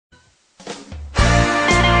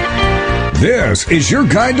This is your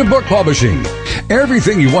guide to book publishing.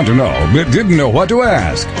 Everything you want to know but didn't know what to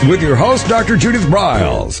ask with your host, Dr. Judith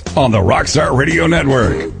Briles, on the Rockstar Radio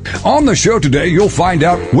Network. On the show today, you'll find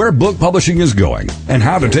out where book publishing is going and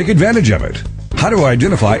how to take advantage of it. How to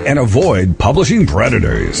identify and avoid publishing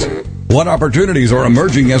predators. What opportunities are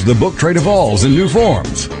emerging as the book trade evolves in new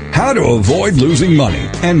forms. How to avoid losing money,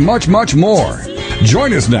 and much, much more.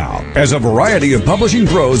 Join us now as a variety of publishing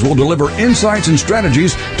pros will deliver insights and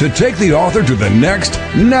strategies to take the author to the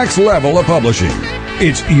next level of publishing.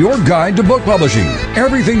 It's your guide to book publishing.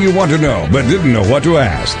 Everything you want to know but didn't know what to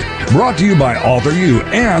ask. Brought to you by Author U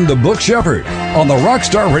and the Book Shepherd on the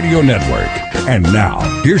Rockstar Radio Network. And now,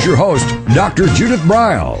 here's your host, Dr. Judith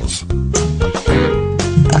Briles.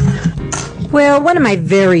 Well, one of my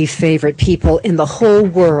very favorite people in the whole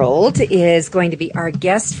world is going to be our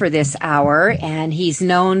guest for this hour, and he's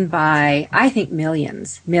known by, I think,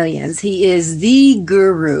 millions. He is the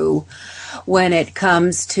guru when it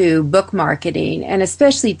comes to book marketing, and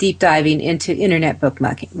especially deep diving into internet book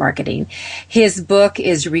marketing. His book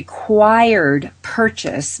is required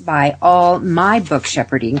purchase by all my book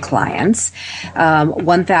shepherding clients,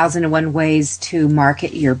 1001 Ways to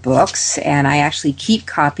Market Your Books, and I actually keep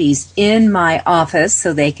copies in my office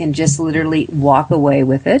so they can just literally walk away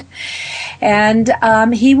with it. And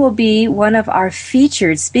he will be one of our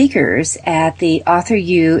featured speakers at the Author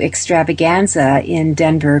U Extravaganza in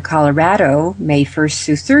Denver, Colorado, May 1st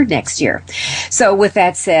through 3rd next year. So with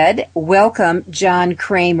that said, welcome John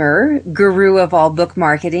Kremer, guru of all book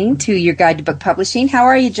marketing, to your guide to book publishing. How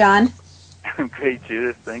are you, John? I'm great,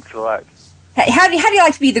 Judith. Thanks a lot. How do you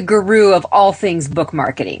like to be the guru of all things book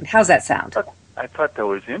marketing? How's that sound? I thought that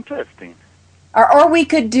was interesting. Or we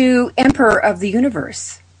could do Emperor of the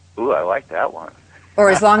Universe. Ooh, I like that one. Or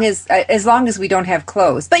as long as we don't have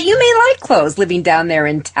clothes. But you may like clothes living down there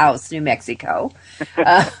in Taos, New Mexico.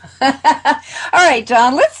 All right,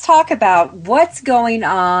 John, let's talk about what's going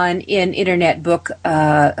on in internet book,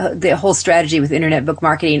 the whole strategy with internet book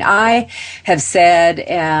marketing. I have said,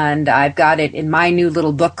 and I've got it in my new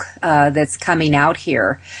little book that's coming out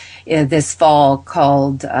here this fall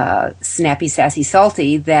called Snappy, Sassy,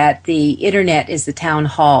 Salty, that the internet is the town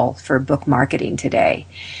hall for book marketing today.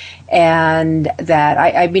 And that,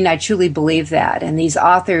 I truly believe that. And these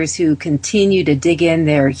authors who continue to dig in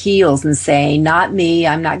their heels and say, not me,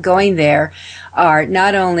 I'm not going there, are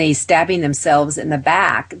not only stabbing themselves in the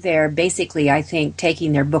back, they're basically, I think,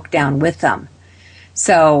 taking their book down with them.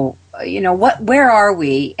 So, where are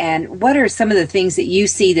we, and what are some of the things that you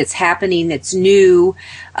see that's happening that's new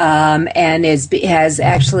and has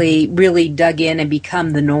actually really dug in and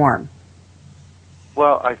become the norm?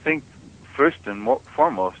 Well, I think first and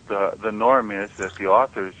foremost, the norm is that the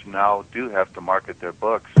authors now do have to market their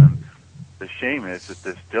books, and the shame is that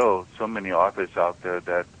there's still so many authors out there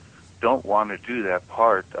that don't want to do that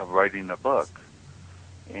part of writing a book.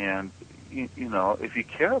 And, if you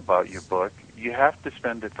care about your book, you have to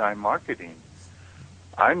spend the time marketing.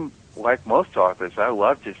 I'm like most authors. I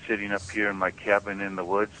love just sitting up here in my cabin in the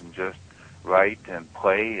woods and just write and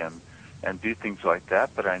play and do things like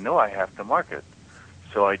that, but I know I have to market.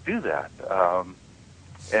 So I do that.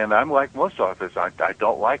 And I'm like most authors. I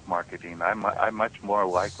don't like marketing. I much more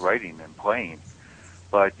like writing and playing.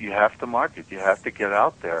 But you have to market. You have to get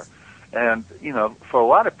out there. And, for a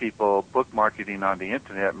lot of people, book marketing on the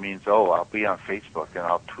Internet means, I'll be on Facebook and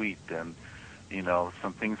I'll tweet and,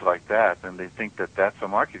 some things like that. And they think that that's a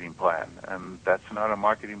marketing plan. And that's not a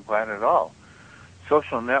marketing plan at all.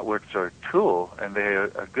 Social networks are a tool, and they're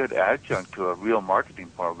a good adjunct to a real marketing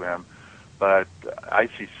program. But I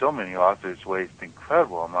see so many authors waste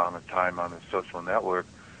incredible amount of time on a social network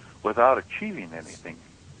without achieving anything,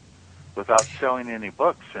 without selling any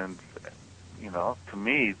books. And, to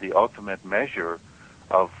me, the ultimate measure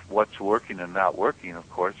of what's working and not working, of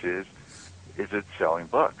course, is it selling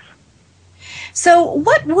books? So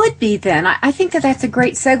what would be then? I think that's a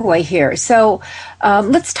great segue here. So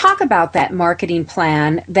let's talk about that marketing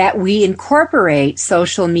plan that we incorporate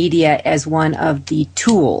social media as one of the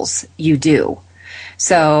tools you do.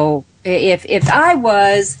 So if I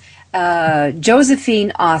was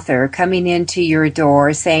Josephine author coming into your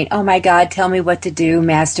door saying, oh my God, tell me what to do,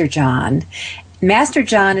 Master John. Master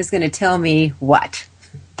John is going to tell me what?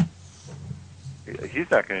 He's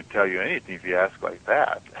not going to tell you anything if you ask like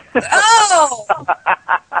that. Oh!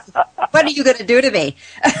 What are you going to do to me?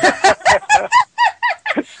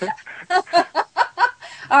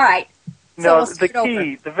 All right. No, the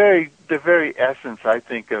key, the very essence, I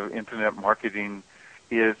think, of Internet marketing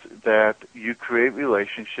is that you create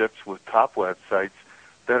relationships with top websites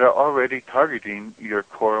that are already targeting your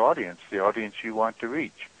core audience, the audience you want to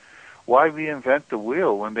reach. why reinvent the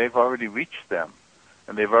wheel when they've already reached them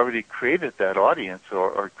and they've already created that audience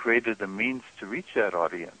or created the means to reach that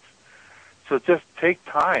audience? So just take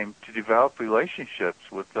time to develop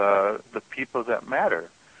relationships with the people that matter.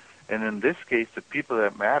 And in this case, the people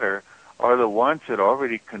that matter are the ones that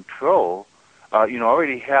already control,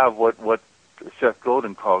 already have what Seth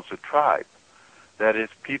Godin calls a tribe. That is,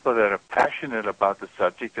 people that are passionate about the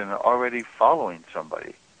subject and are already following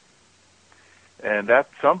somebody. And that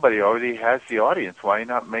somebody already has the audience. Why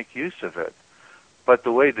not make use of it? But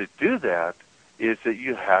the way to do that is that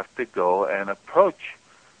you have to go and approach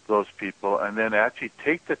those people and then actually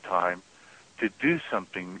take the time to do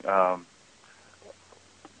something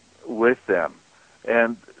with them.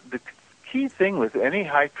 And the key thing with any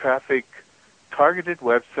high-traffic targeted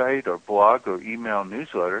website or blog or email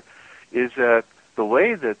newsletter is that the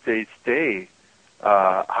way that they stay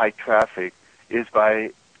high traffic is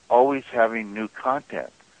by always having new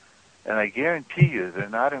content. And I guarantee you they're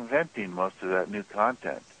not inventing most of that new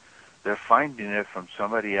content. They're finding it from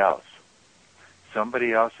somebody else.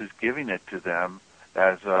 Somebody else is giving it to them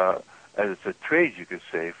as a trade, you could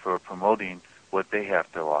say, for promoting what they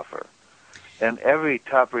have to offer. And every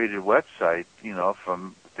top-rated website,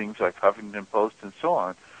 from things like Huffington Post and so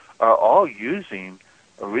on, are all using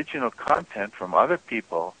original content from other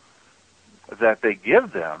people that they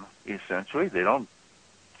give them, essentially. They don't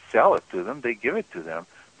sell it to them, they give it to them.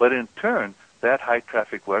 But in turn, that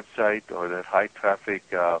high-traffic website or that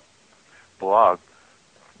high-traffic blog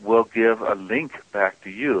will give a link back to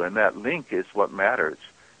you, and that link is what matters.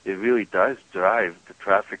 It really does drive the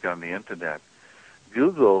traffic on the Internet.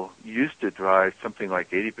 Google used to drive something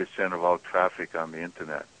like 80% of all traffic on the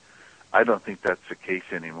Internet. I don't think that's the case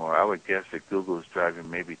anymore. I would guess that Google is driving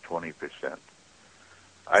maybe 20%.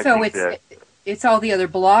 So it's all the other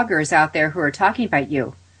bloggers out there who are talking about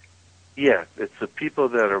you. Yes, it's the people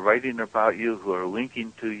that are writing about you, who are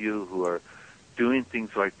linking to you, who are doing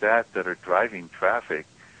things like that are driving traffic.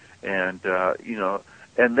 And,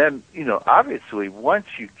 and then, obviously once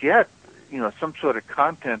you get, some sort of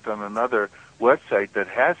content on another website that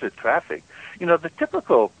has the traffic, the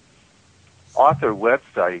typical author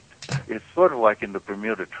website is sort of like in the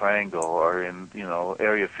Bermuda Triangle or in,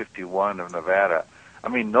 Area 51 of Nevada. I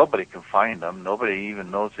mean, nobody can find them. Nobody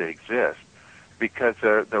even knows they exist because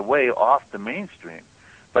they're way off the mainstream.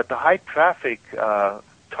 But the high-traffic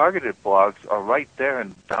targeted blogs are right there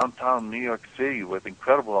in downtown New York City with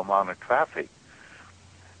incredible amount of traffic.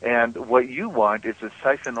 And what you want is to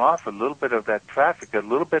siphon off a little bit of that traffic, a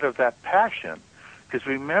little bit of that passion. Because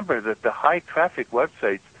remember that the high-traffic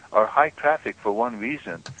websites are high traffic for one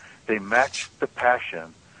reason. They match the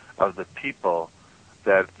passion of the people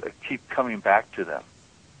that keep coming back to them.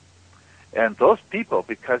 And those people,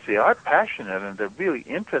 because they are passionate and they're really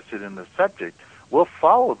interested in the subject, will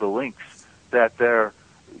follow the links that their,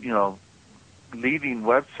 leading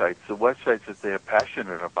websites, the websites that they are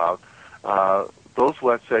passionate about, those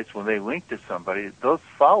websites, when they link to somebody, those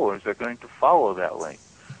followers are going to follow that link.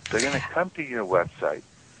 They're going to come to your website.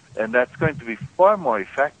 And that's going to be far more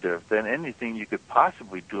effective than anything you could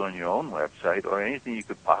possibly do on your own website or anything you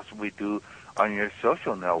could possibly do on your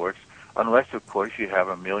social networks, unless, of course, you have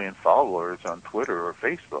 1 million followers on Twitter or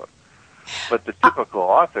Facebook. But the typical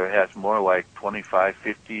author has more like 25,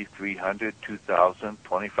 50, 300, 2,000,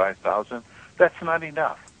 25,000. That's not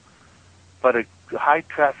enough. But a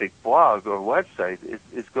high-traffic blog or website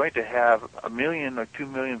is going to have 1 million or 2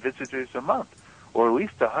 million visitors a month, or at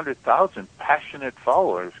least 100,000 passionate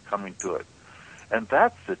followers coming to it. And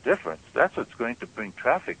that's the difference. That's what's going to bring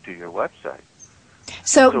traffic to your website.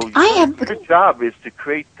 So your job is to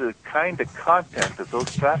create the kind of content that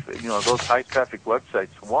those those high traffic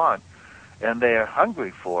websites want, and they are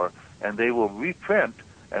hungry for, and they will reprint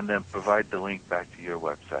and then provide the link back to your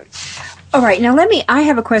website. All right. Now I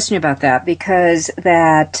have a question about that, because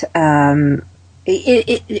that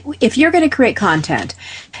if you're going to create content,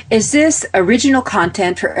 is this original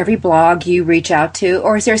content for every blog you reach out to,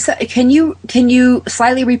 or is there can you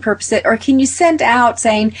slightly repurpose it, or can you send out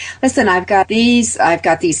saying, listen, I've got these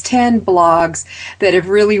 10 blogs that have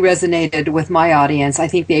really resonated with my audience. I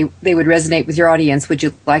think they would resonate with your audience. Would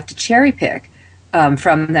you like to cherry pick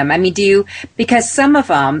from them? I mean, because some of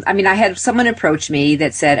them, I mean, I had someone approach me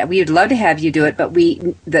that said, we would love to have you do it, but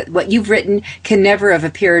what you've written can never have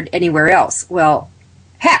appeared anywhere else. Well,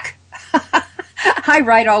 heck, I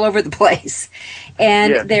write all over the place.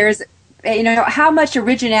 And there's, how much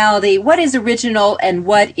originality, what is original and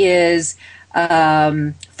what is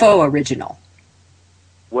faux original?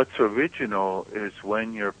 What's original is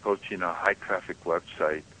when you're approaching a high traffic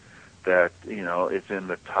website that, is in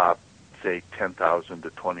the top, say 10,000 to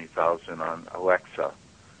 20,000 on Alexa,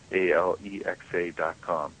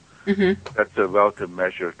 Alexa.com. Mm-hmm. That's a relative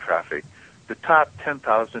measure of traffic. The top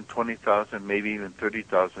 10,000, 20,000, maybe even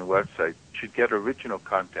 30,000 websites should get original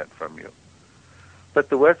content from you. But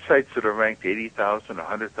the websites that are ranked 80,000,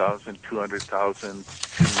 100,000, 200,000,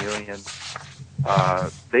 2 million,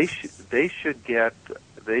 they should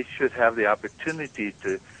have the opportunity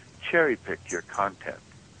to cherry pick your content.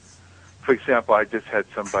 For example, I just had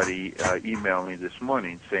somebody email me this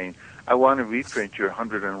morning saying, I want to reprint your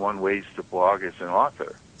 101 Ways to Blog as an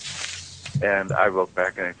Author. And I wrote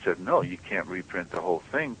back and I said, no, you can't reprint the whole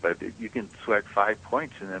thing, but you can select 5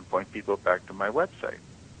 points and then point people back to my website.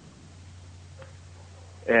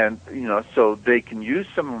 And, so they can use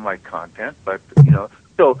some of my content, but,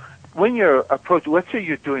 so when you're let's say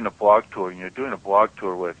you're doing a blog tour and you're doing a blog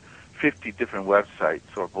tour with 50 different websites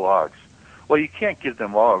or blogs. Well, you can't give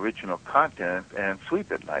them all original content and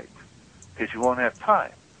sleep at night because you won't have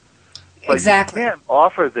time. But exactly. You can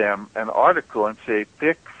offer them an article and say,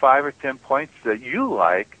 pick 5 or 10 points that you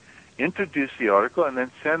like, introduce the article, and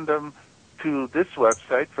then send them to this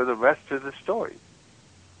website for the rest of the story.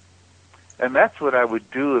 And that's what I would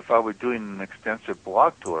do if I were doing an extensive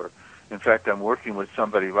blog tour. In fact, I'm working with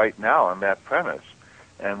somebody right now on that premise,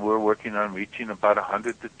 and we're working on reaching about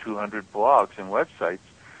 100 to 200 blogs and websites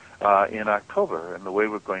in October. And the way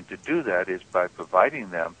we're going to do that is by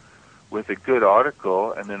providing them with a good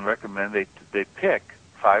article, and then recommend they pick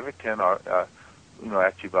 5 or 10,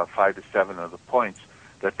 actually about 5 to 7 of the points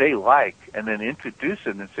that they like, and then introduce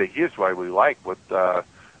it and say, here's why we like what,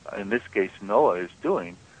 in this case, Noah is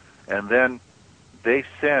doing. And then they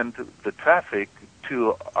send the traffic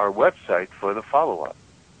to our website for the follow-up.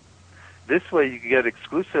 This way you can get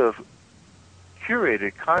exclusive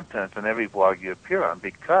curated content on every blog you appear on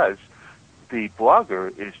because the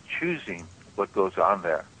blogger is choosing what goes on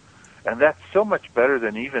there. And that's so much better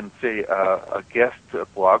than even, say, a guest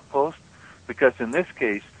blog post, because in this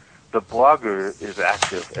case, the blogger is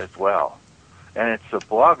active as well. And it's the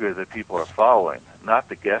blogger that people are following, not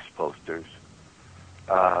the guest posters.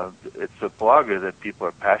 It's the blogger that people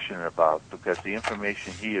are passionate about because the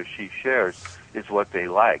information he or she shares is what they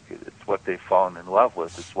like. It's what they've fallen in love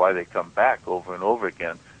with. It's why they come back over and over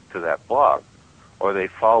again to that blog. Or they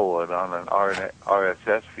follow it on an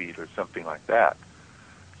RSS feed or something like that.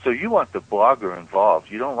 So you want the blogger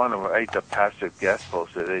involved. You don't want to write a passive guest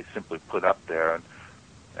post that they simply put up there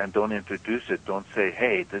and don't introduce it. Don't say,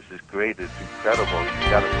 hey, this is great, it's incredible, you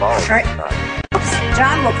got to follow it. Oops,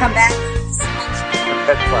 John, we'll come back.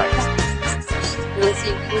 That's fine. You're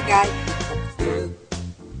listening to the guy.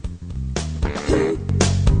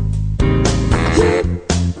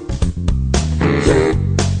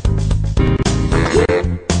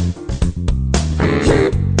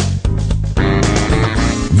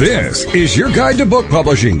 This is your guide to book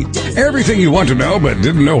publishing. Everything you want to know but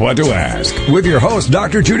didn't know what to ask. With your host,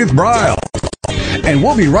 Dr. Judith Briles. And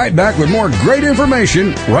we'll be right back with more great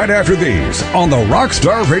information right after these on the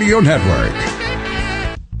Rockstar Radio Network.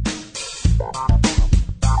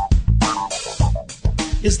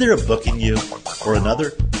 Is there a book in you or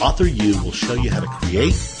another? Author U will show you how to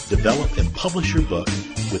create, develop, and publish your book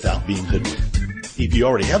without being hoodwinked. If you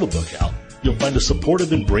already have a book out, you'll find a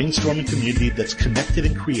supportive and brainstorming community that's connected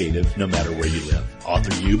and creative no matter where you live.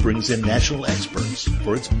 Author U brings in national experts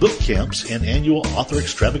for its book camps and annual author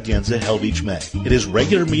extravaganza held each May. It has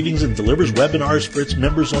regular meetings and delivers webinars for its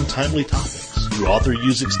members on timely topics. Through Author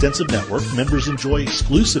U's extensive network, members enjoy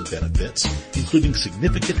exclusive benefits, including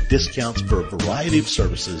significant discounts for a variety of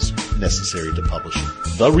services necessary to publishing.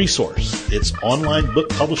 The Resource, its online book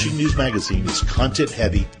publishing news magazine, is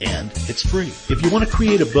content-heavy and it's free. If you want to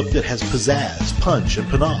create a book that has pizzazz, punch, and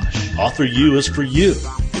panache, Author U is for you.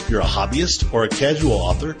 If you're a hobbyist or a casual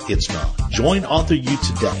author, it's not. Join Author U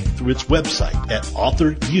today through its website at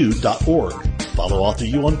authoru.org. Follow Author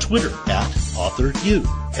U on Twitter at AuthorU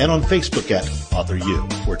and on Facebook at Author U,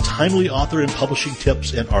 where timely author and publishing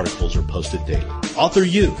tips and articles are posted daily. Author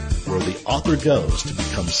U, where the author goes to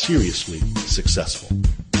become seriously successful.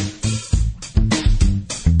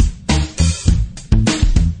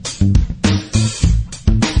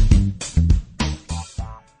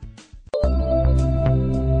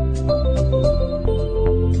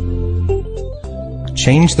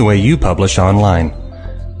 Change the way you publish online.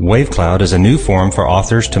 WaveCloud is a new forum for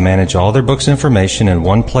authors to manage all their books' information in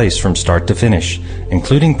one place from start to finish,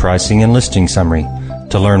 including pricing and listing summary.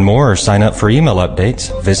 To learn more or sign up for email updates,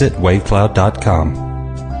 visit wavecloud.com.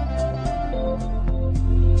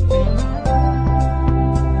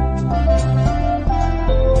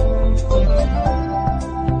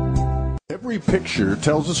 Every picture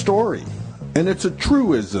tells a story. And it's a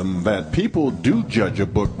truism that people do judge a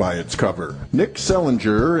book by its cover. Nick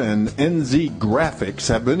Sellinger and NZ Graphics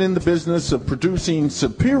have been in the business of producing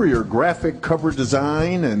superior graphic cover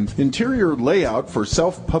design and interior layout for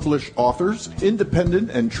self-published authors,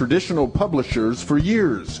 independent and traditional publishers for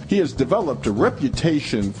years. He has developed a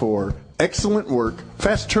reputation for excellent work,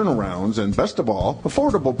 fast turnarounds, and best of all,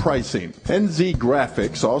 affordable pricing. NZ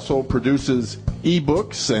Graphics also produces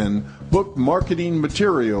ebooks and book marketing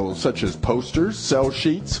materials such as posters, sell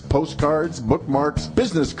sheets, postcards, bookmarks,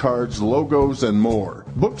 business cards, logos, and more.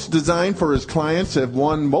 Books designed for his clients have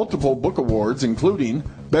won multiple book awards, including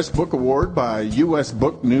Best Book Award by U.S.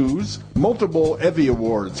 Book News, multiple Evie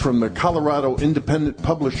Awards from the Colorado Independent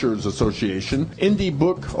Publishers Association, Indie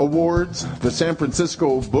Book Awards, the San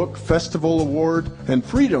Francisco Book Festival Award, and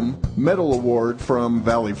Freedom Medal Award from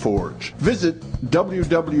Valley Forge. Visit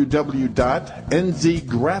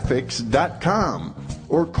www.nzgraphics.com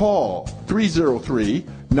or call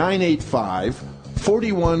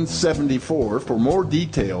 303-985-4174 for more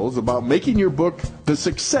details about making your book the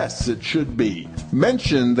success it should be.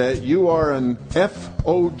 Mention that you are an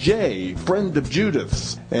FOJ, friend of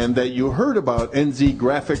Judith's, and that you heard about NZ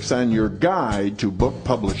Graphics on your guide to book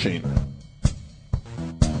publishing.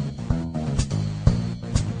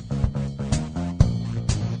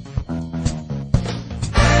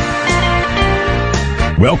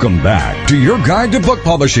 Welcome back to your guide to book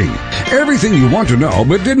publishing. Everything you want to know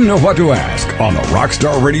but didn't know what to ask on the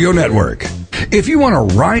Rockstar Radio Network. If you want to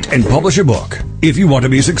write and publish a book, if you want to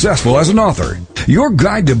be successful as an author, your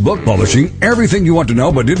guide to book publishing, everything you want to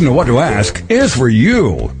know but didn't know what to ask, is for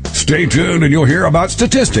you. Stay tuned and you'll hear about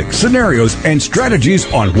statistics, scenarios, and strategies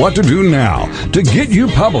on what to do now to get you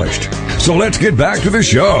published. So let's get back to the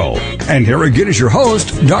show. And here again is your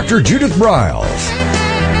host, Dr. Judith Briles.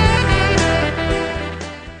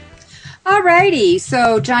 Alrighty,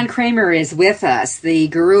 so John Kremer is with us, the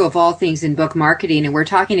guru of all things in book marketing, and we're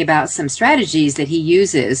talking about some strategies that he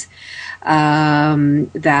uses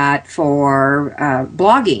that for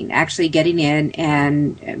blogging, actually getting in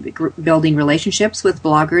and building relationships with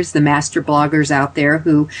bloggers, the master bloggers out there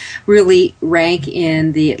who really rank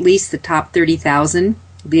in at least the top 30,000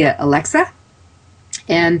 via Alexa.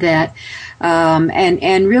 And that,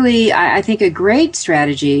 and really, I think a great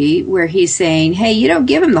strategy where he's saying, hey, you don't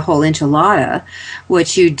give them the whole enchilada.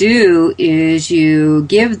 What you do is you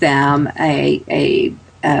give them a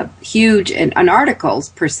huge, an article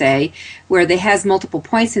per se, where they has multiple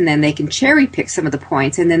points, and then they can cherry pick some of the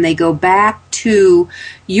points, and then they go back to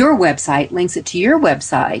your website, links it to your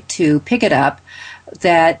website to pick it up.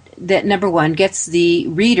 That number one gets the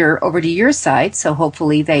reader over to your site, so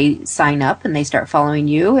hopefully they sign up and they start following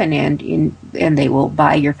you, and they will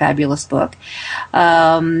buy your fabulous book,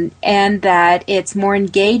 and that it's more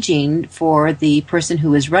engaging for the person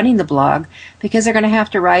who is running the blog, because they're going to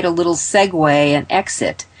have to write a little segue and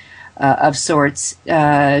exit of sorts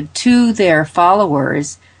to their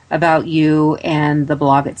followers about you and the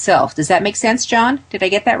blog itself. Does that make sense, John? Did I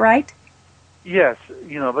get that right? Yes,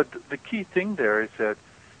 but the key thing there is that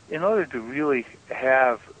in order to really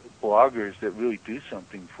have bloggers that really do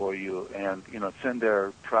something for you and, send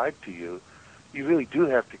their tribe to you, you really do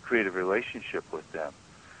have to create a relationship with them.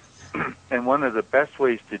 And one of the best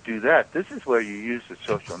ways to do that, this is where you use the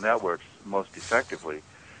social networks most effectively,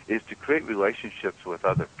 is to create relationships with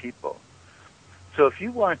other people. So if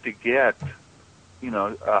you want to get,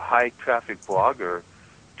 a high-traffic blogger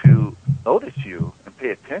to notice you and pay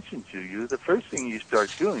attention to you, the first thing you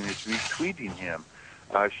start doing is retweeting him,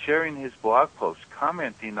 sharing his blog posts,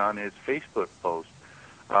 commenting on his Facebook post,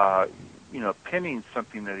 pinning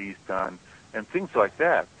something that he's done, and things like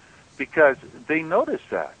that, because they notice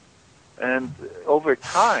that. And over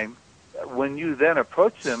time, when you then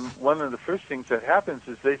approach them, one of the first things that happens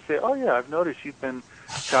is they say, oh, yeah, I've noticed you've been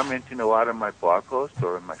commenting a lot on my blog posts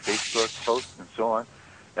or in my Facebook posts and so on,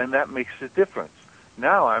 and that makes a difference.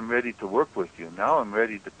 Now I'm ready to work with you. Now I'm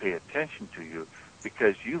ready to pay attention to you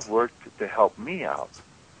because you've worked to help me out,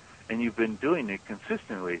 and you've been doing it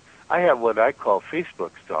consistently. I have what I call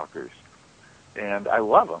Facebook stalkers, and I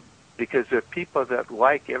love them because they're people that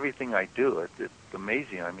like everything I do. It's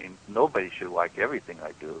amazing. I mean, nobody should like everything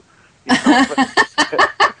I do.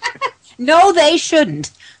 No, they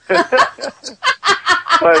shouldn't. But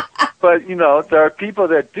there are people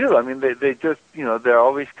that do. I mean, they just, they're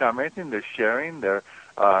always commenting, they're sharing, they're,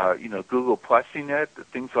 Google Plusing it,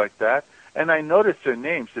 things like that. And I noticed their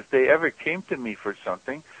names. If they ever came to me for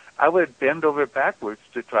something, I would bend over backwards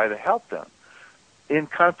to try to help them. In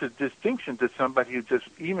contradistinction to somebody who just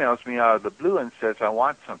emails me out of the blue and says, I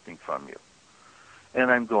want something from you. And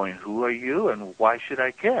I'm going, who are you and why should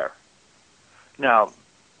I care? Now,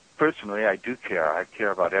 personally, I do care. I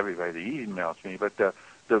care about everybody that emails me. But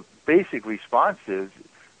the basic response is,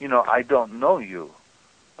 I don't know you.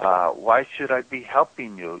 Why should I be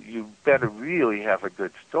helping you? You better really have a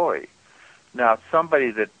good story. Now,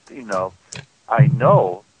 somebody that, I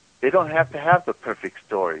know, they don't have to have the perfect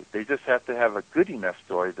story. They just have to have a good enough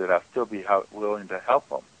story that I'll still be willing to help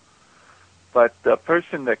them. But the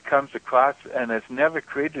person that comes across and has never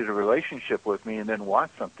created a relationship with me and then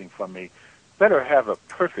wants something from me better have a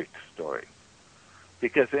perfect story.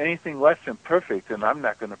 Because anything less than perfect, then I'm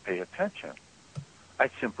not going to pay attention.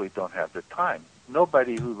 I simply don't have the time.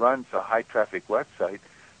 Nobody who runs a high-traffic website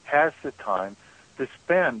has the time to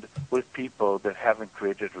spend with people that haven't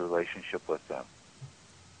created a relationship with them.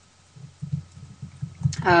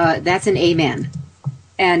 That's an amen.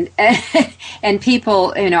 And and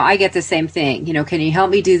people, I get the same thing. Can you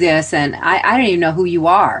help me do this? And I don't even know who you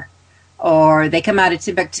are. Or they come out of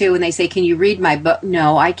Timbuktu and they say, can you read my book?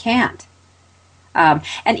 No, I can't. And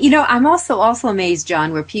I'm also amazed,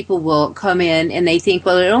 John, where people will come in and they think,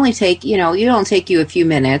 well, it'll only take you a few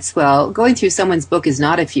minutes. Well, going through someone's book is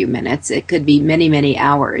not a few minutes. It could be many, many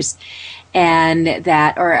hours. And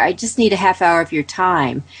or I just need a half hour of your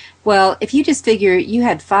time. Well, if you just figure you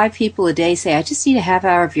had 5 people a day say, I just need a half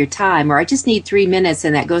hour of your time, or I just need 3 minutes,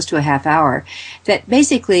 and that goes to a half hour, that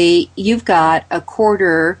basically you've got a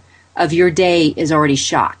quarter of your day is already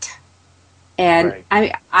shot. And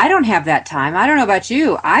right. I don't have that time. I don't know about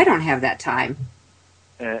you. I don't have that time.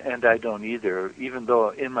 And I don't either. Even though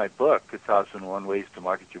in my book, 1001 Ways to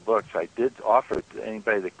Market Your Books, I did offer to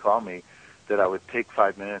anybody that called me that I would take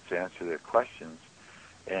 5 minutes to answer their questions.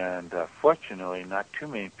 And fortunately, not too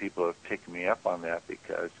many people have taken me up on that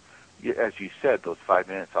because, as you said, those 5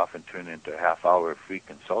 minutes often turn into a half hour of free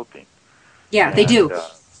consulting. Yeah, they do.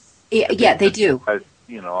 Yeah, they do. Because,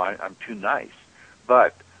 I'm too nice.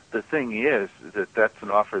 But the thing is that that's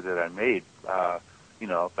an offer that I made,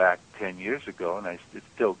 back 10 years ago, and it's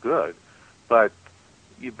still good. But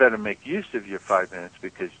you better make use of your 5 minutes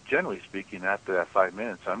because, generally speaking, after that 5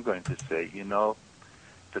 minutes, I'm going to say,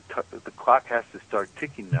 the clock has to start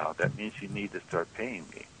ticking now. That means you need to start paying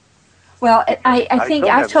me. Well, I think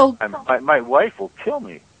I've told... My wife will kill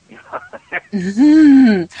me.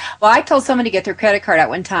 Mm-hmm. Well, I told someone to get their credit card out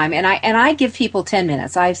one time, and I give people 10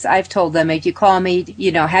 minutes. I've told them, if you call me,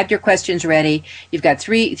 have your questions ready. You've got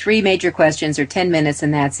three major questions or 10 minutes,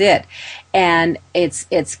 and that's it. And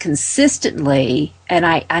it's consistently, and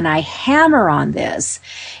I hammer on this,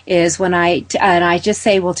 is when I just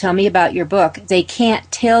say, well, tell me about your book. They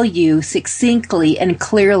can't tell you succinctly and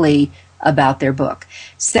clearly about their book.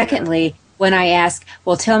 Secondly, when I ask,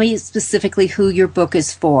 well, tell me specifically who your book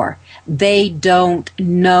is for, they don't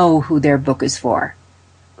know who their book is for.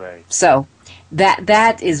 Right. So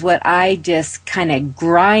that is what I just kind of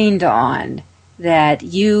grind on, that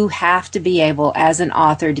you have to be able, as an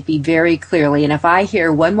author, to be very clearly. And if I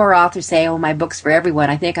hear one more author say, oh, my book's for everyone,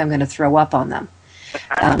 I think I'm going to throw up on them.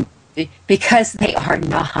 Because they are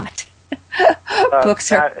not.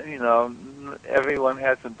 Books are... everyone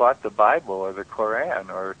hasn't bought the Bible or the Koran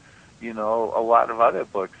or a lot of other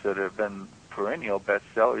books that have been perennial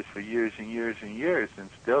bestsellers for years and years and years, and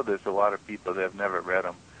still there's a lot of people that have never read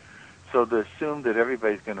them. So to assume that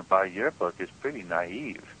everybody's going to buy your book is pretty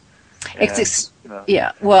naive.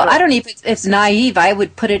 Yeah. Well, I don't know if it's naive. I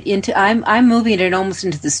would put it into. I'm moving it almost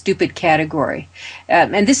into the stupid category,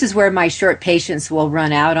 and this is where my short patience will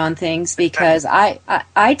run out on things, because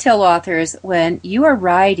I tell authors, when you are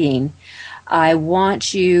writing, I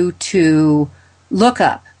want you to look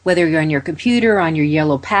up, whether you're on your computer, on your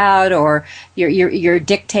yellow pad, or you're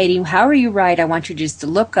dictating, however you write, I want you just to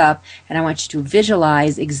look up, and I want you to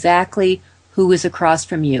visualize exactly who is across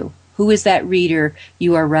from you. Who is that reader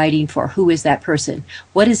you are writing for? Who is that person?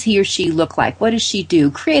 What does he or she look like? What does she do?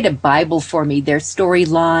 Create a Bible for me, their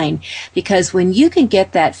storyline. Because when you can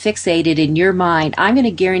get that fixated in your mind, I'm going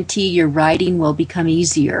to guarantee your writing will become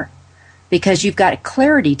easier, because you've got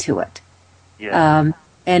clarity to it. Yeah.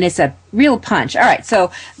 And it's a real punch. All right,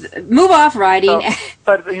 so move off writing.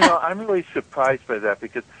 But I'm really surprised by that,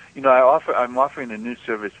 because I'm offering a new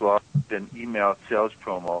service, an email sales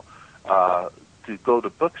promo, to go to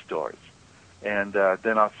bookstores, and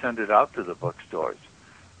then I'll send it out to the bookstores.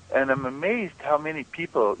 And I'm amazed how many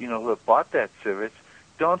people who have bought that service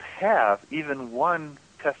don't have even one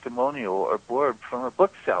testimonial or blurb from a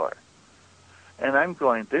bookseller. And I'm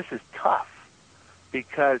going, this is tough.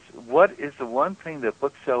 Because what is the one thing that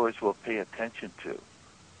booksellers will pay attention to?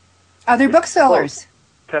 Other booksellers.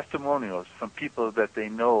 Testimonials from people that they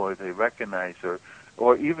know or they recognize,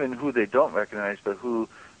 or even who they don't recognize, but who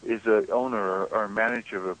is an owner or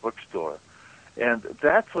manager of a bookstore. And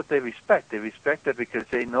that's what they respect. They respect it because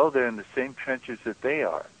they know they're in the same trenches that they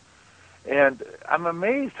are. And I'm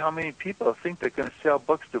amazed how many people think they're going to sell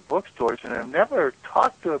books to bookstores and have never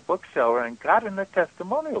talked to a bookseller and gotten a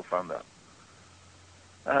testimonial from them.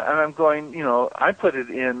 And I'm going, I put it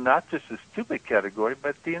in not just the stupid category,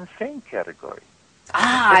 but the insane category.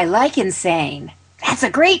 Ah, I like insane. That's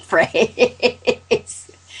a great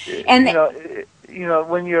phrase. And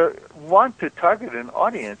when you want to target an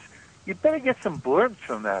audience, you better get some blurbs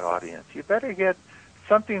from that audience. You better get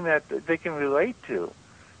something that they can relate to,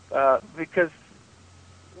 because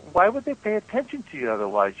why would they pay attention to you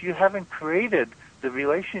otherwise? You haven't created the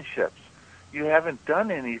relationships. You haven't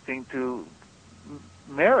done anything to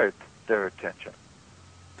merit their attention,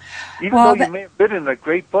 even though you may have written a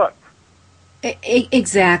great book.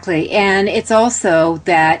 Exactly. And it's also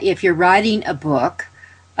that if you're writing a book,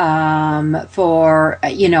 for,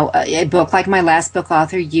 a book like my last book,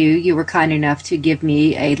 Author You were kind enough to give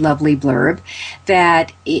me a lovely blurb,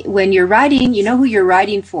 that when you're writing, you know who you're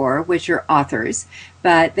writing for, which are authors,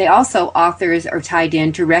 but authors are tied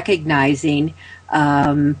into recognizing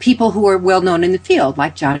people who are well known in the field,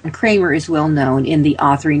 like John Kremer is well known in the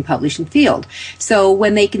authoring publishing field. So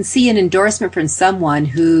when they can see an endorsement from someone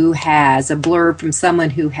who has a blurb from someone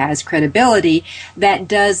who has credibility, that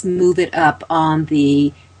does move it up on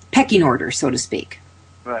the pecking order, so to speak.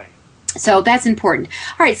 Right. So that's important.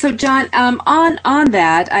 All right, so John, on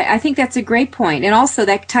that, I think that's a great point, and also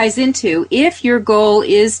that ties into if your goal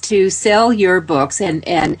is to sell your books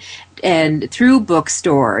and through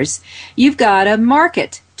bookstores, you've got to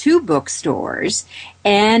market to bookstores,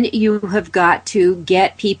 and you have got to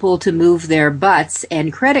get people to move their butts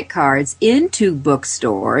and credit cards into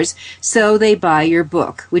bookstores so they buy your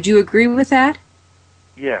book. Would you agree with that?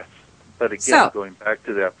 Yes, but again, going back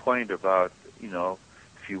to that point about,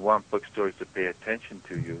 if you want bookstores to pay attention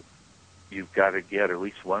to you, you've got to get at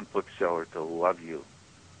least one bookseller to love you.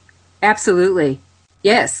 Absolutely.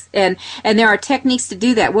 Yes, and there are techniques to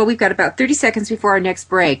do that. Well, we've got about 30 seconds before our next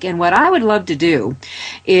break, and what I would love to do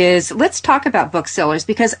is let's talk about booksellers,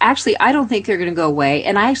 because actually I don't think they're going to go away,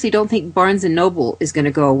 and I actually don't think Barnes & Noble is going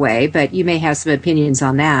to go away, but you may have some opinions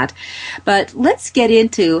on that. But let's get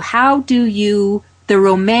into the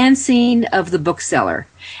romancing of the bookseller.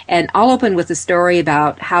 And I'll open with a story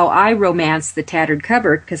about how I romanced the tattered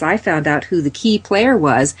cover, because I found out who the key player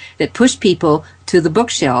was that pushed people to the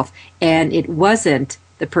bookshelf, and it wasn't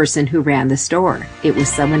the person who ran the store. It was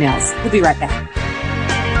someone else. We'll be right back.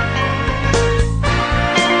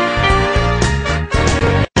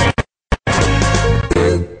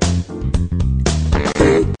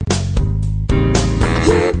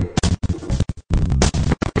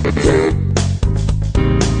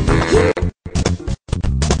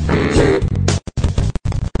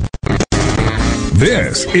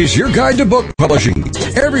 This is your guide to book publishing.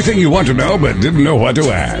 Everything you want to know but didn't know what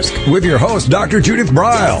to ask. With your host, Dr. Judith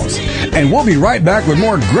Briles. And we'll be right back with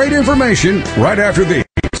more great information right after these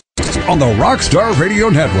on the Rockstar Radio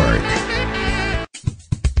Network.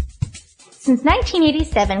 Since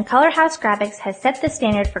 1987, Color House Graphics has set the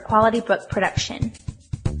standard for quality book production.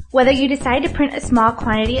 Whether you decide to print a small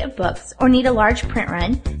quantity of books or need a large print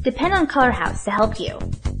run, depend on Color House to help you.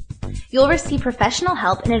 You'll receive professional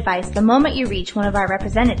help and advice the moment you reach one of our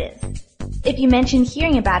representatives. If you mention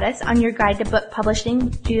hearing about us on your guide to book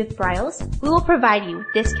publishing, Judith Briles, we will provide you a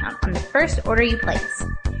discount on the first order you place.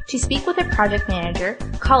 To speak with a project manager,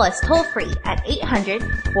 call us toll-free at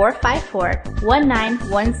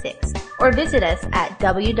 800-454-1916 or visit us at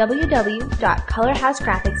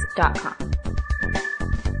www.colorhousegraphics.com.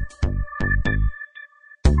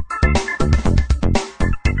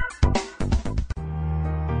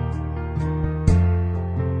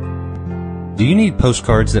 Do you need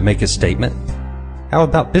postcards that make a statement? How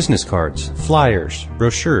about business cards, flyers,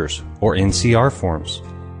 brochures, or NCR forms?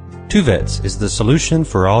 Two Vets is the solution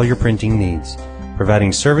for all your printing needs.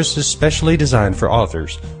 Providing services specially designed for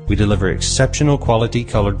authors, we deliver exceptional quality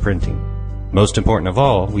colored printing. Most important of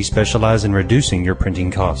all, we specialize in reducing your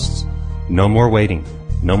printing costs. No more waiting.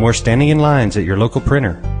 No more standing in lines at your local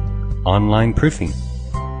printer. Online proofing.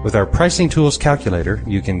 With our pricing tools calculator,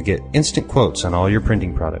 you can get instant quotes on all your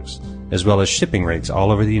printing products, as well as shipping rates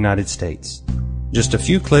all over the United States. Just a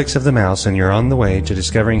few clicks of the mouse and you're on the way to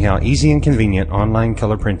discovering how easy and convenient online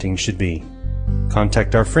color printing should be.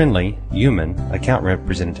 Contact our friendly, human account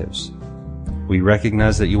representatives. We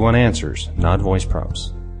recognize that you want answers, not voice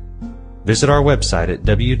prompts. Visit our website at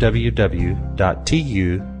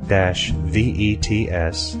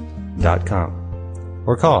www.tu-vets.com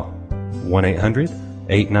or call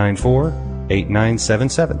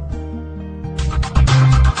 1-800-894-8977.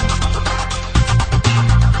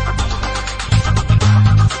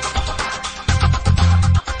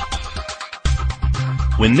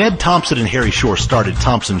 When Ned Thompson and Harry Shore started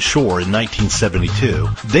Thompson Shore in 1972,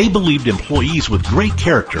 they believed employees with great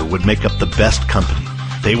character would make up the best company.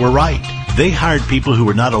 They were right. They hired people who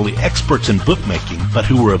were not only experts in bookmaking, but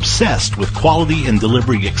who were obsessed with quality and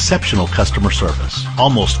delivering exceptional customer service.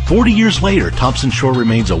 Almost 40 years later, Thompson Shore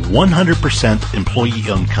remains a 100%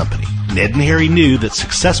 employee-owned company. Ned and Harry knew that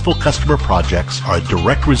successful customer projects are a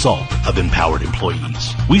direct result of empowered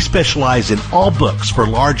employees. We specialize in all books for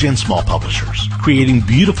large and small publishers. Creating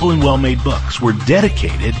beautiful and well-made books, we're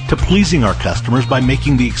dedicated to pleasing our customers by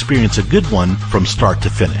making the experience a good one from start to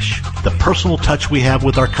finish. The personal touch we have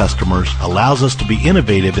with our customers allows us to be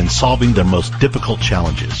innovative in solving their most difficult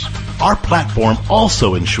challenges. Our platform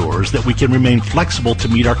also ensures that we can remain flexible to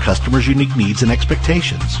meet our customers' unique needs and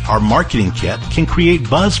expectations. Our marketing kit can create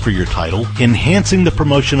buzz for your title, enhancing the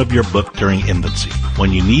promotion of your book during infancy.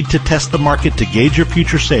 When you need to test the market to gauge your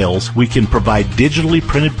future sales, we can provide digitally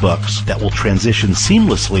printed books that will transition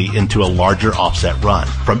seamlessly into a larger offset run.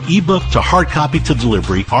 From ebook to hard copy to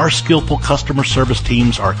delivery, our skillful customer service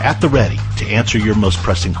teams are at the ready to answer your most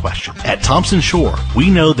pressing question. At Thompson Shore, we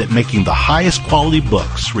know that making the highest quality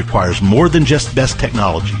books requires more than just best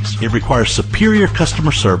technologies. It requires superior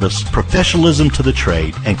customer service, professionalism to the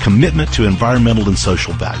trade, and commitment to environmental and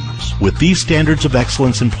social values. With these standards of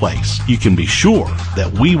excellence in place, you can be sure that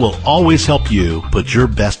we will always help you put your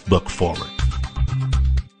best book forward.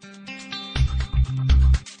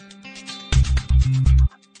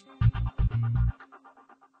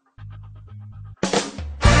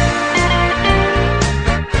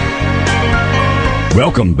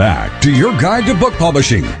 Welcome back to your guide to book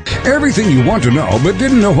publishing. Everything you want to know but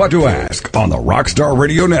didn't know what to ask on the Rockstar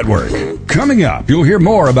Radio Network. Coming up, you'll hear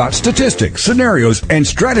more about statistics, scenarios, and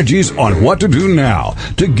strategies on what to do now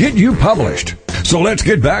to get you published. So let's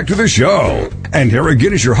get back to the show. And here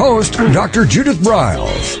again is your host, Dr. Judith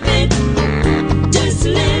Briles.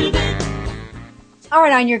 All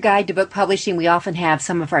right, on your guide to book publishing, we often have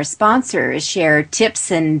some of our sponsors share tips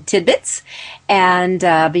and tidbits. And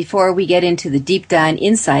before we get into the deep dive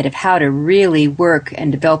insight of how to really work and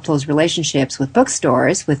develop those relationships with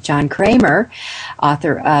bookstores, with John Kremer,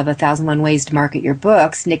 author of 1001 Ways to Market Your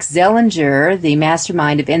Books, Nick Zellinger, the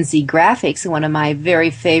mastermind of NZ Graphics, and one of my very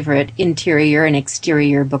favorite interior and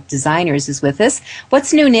exterior book designers, is with us.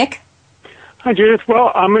 What's new, Nick? Hi, Judith.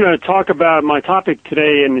 Well, I'm going to talk about my topic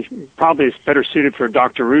today, and probably it's better suited for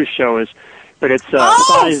Dr. Ruth's show, but it's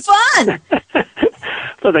size. Fun!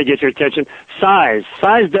 So they get your attention. Size.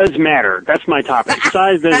 Size does matter. That's my topic.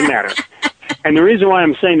 Size does matter. And the reason why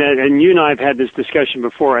I'm saying that, and you and I have had this discussion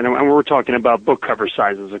before, and we're talking about book cover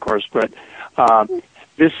sizes, of course, but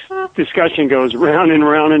this discussion goes round and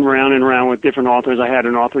round and round and round with different authors. I had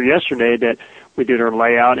an author yesterday that we did her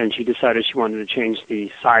layout, and she decided she wanted to change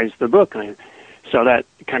the size of the book. So that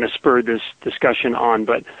kind of spurred this discussion on.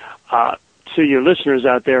 But to your listeners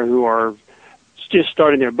out there who are just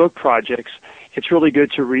starting their book projects, it's really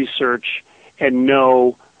good to research and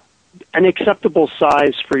know an acceptable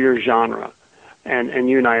size for your genre. And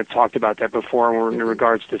you and I have talked about that before in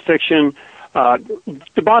regards to fiction.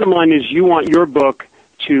 The bottom line is you want your book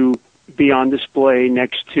to be on display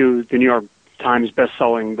next to the New York Times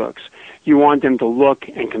best-selling books. You want them to look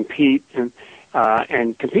and compete and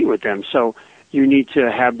compete with them. So you need to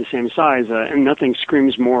have the same size, and nothing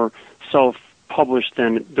screams more self-published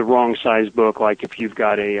than the wrong size book. Like if you've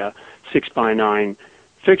got a 6x9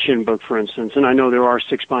 fiction book, for instance, and I know there are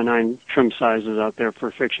 6x9 trim sizes out there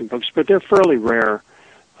for fiction books, but they're fairly rare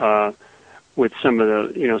with some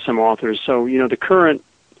of the some authors. So the current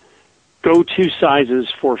go-to sizes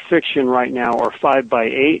for fiction right now are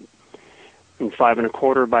 5x8. And 5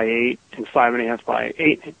 1/4 by 8, and 5 1/2 by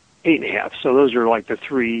 8 1/2. So those are like the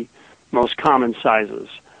three most common sizes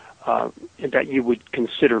that you would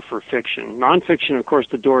consider for fiction. Nonfiction, of course,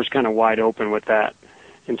 the door is kind of wide open with that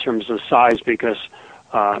in terms of size, because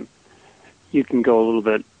you can go a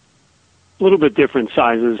little bit different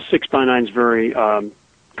sizes. 6x9 is very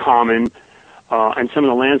common, and some of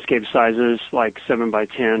the landscape sizes like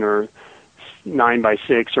 7x10 or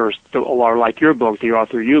 9x6, or like your book, the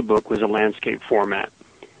Author You book, was a landscape format,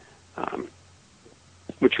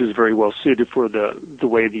 which was very well suited for the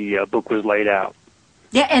way the book was laid out.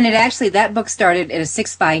 Yeah, and that book started at a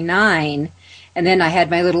 6x9, and then I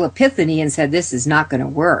had my little epiphany and said, this is not going to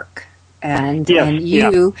work. And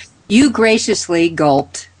you graciously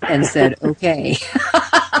gulped and said, okay.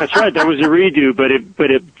 That's right. That was a redo, but it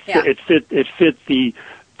fit the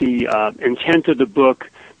intent of the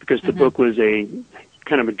book, because the book was a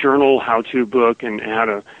kind of a journal how-to book, and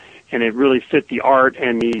it really fit the art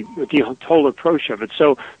and the whole approach of it.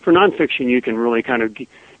 So for nonfiction, you can really kind of,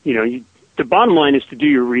 the bottom line is to do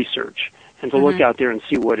your research and to look out there and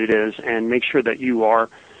see what it is, and make sure that you are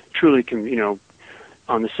truly,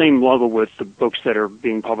 on the same level with the books that are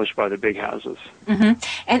being published by the big houses.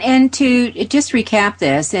 And to just recap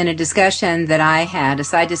this, in a discussion that I had, a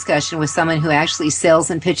side discussion with someone who actually sells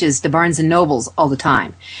and pitches to Barnes and Nobles all the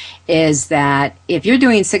time, is that if you're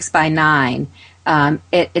doing 6x9,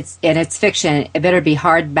 it's fiction, it better be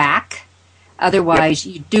hardback. Otherwise,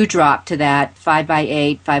 you do drop to that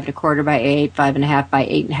 5x8, 5 1/4 by 8, 5 1/2 by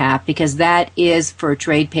 8 1/2, because that is for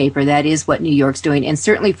trade paper. That is what New York's doing, and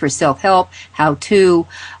certainly for self-help, how-to,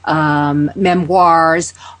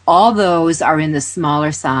 memoirs. All those are in the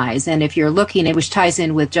smaller size. And if you're looking at, which ties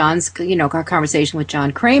in with John's, our conversation with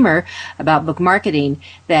John Kremer about book marketing,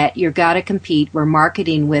 that you've got to compete. We're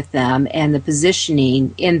marketing with them and the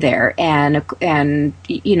positioning in there. And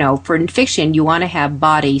for fiction, you want to have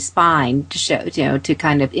body, spine to show, to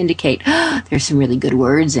kind of indicate, there's some really good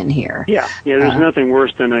words in here. Yeah. There's nothing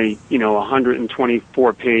worse than a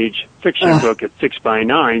 124-page fiction book at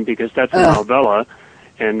 6x9, because that's a novella.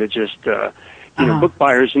 And it just, book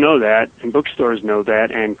buyers know that, and bookstores know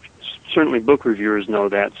that, and certainly book reviewers know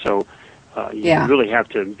that. So you really have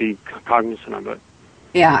to be cognizant of it.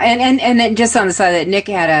 Yeah, and then just on the side of that, Nick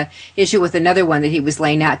had a issue with another one that he was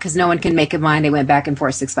laying out because no one can make a mind. They went back and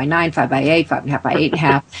forth, 6x9, 5x8, 5 1/2 by 8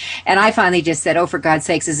 1/2. And I finally just said, for God's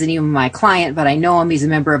sakes, this isn't even my client, but I know him. He's a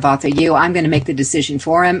member of Author U. I'm going to make the decision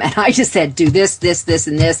for him. And I just said, do this, this, this,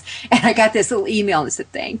 and this. And I got this little email that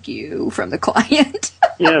said, thank you from the client.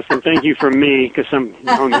 Yes, and thank you from me, because I'm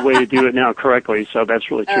on the way to do it now correctly, so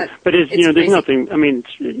that's really true. But there's nothing,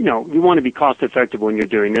 you want to be cost effective when you're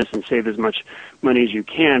doing this and save as much money as you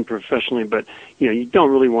can professionally, but, you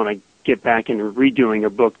don't really want to get back into redoing a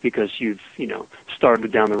book because you've,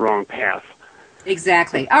 started down the wrong path.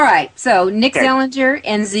 Exactly. All right, so Nick Zellinger,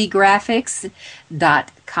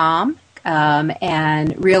 nzgraphics.com.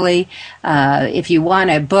 And really, if you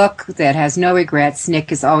want a book that has no regrets, Nick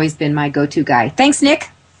has always been my go-to guy. Thanks, Nick.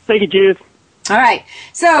 Thank you, Judith. All right.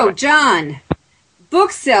 So, John,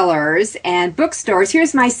 booksellers and bookstores.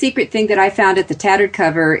 Here's my secret thing that I found at the Tattered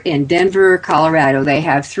Cover in Denver, Colorado. They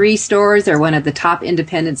have 3 stores. They're one of the top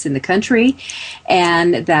independents in the country.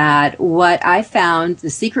 And that what I found, the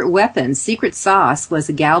secret weapon, secret sauce, was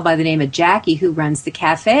a gal by the name of Jackie who runs the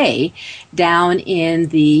cafe down in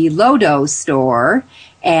the Lodo store.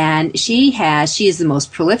 And she is the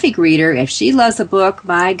most prolific reader. If she loves a book,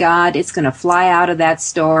 my God, it's going to fly out of that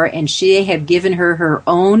store. And she have given her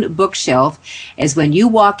own bookshelf, as when you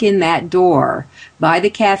walk in that door by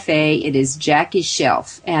the cafe, it is Jackie's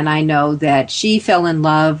shelf. And I know that she fell in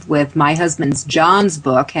love with my husband's John's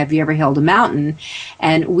book, Have You Ever Held a Mountain?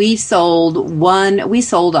 And we sold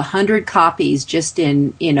 100 copies just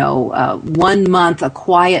in, 1 month, a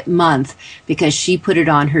quiet month, because she put it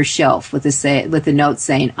on her shelf with a note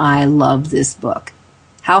saying, I love this book.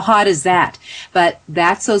 How hot is that? But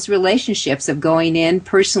that's those relationships of going in,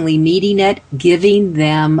 personally meeting it, giving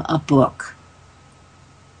them a book.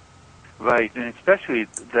 Right, and especially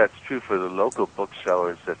that's true for the local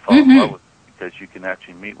booksellers that fall in love with it, because you can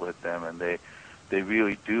actually meet with them, and they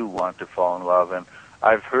really do want to fall in love. And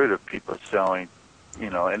I've heard of people selling,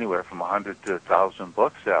 anywhere from 100 to 1,000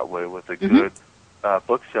 books that way with a good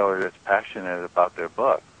bookseller that's passionate about their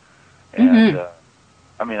book. And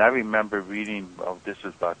I remember reading, this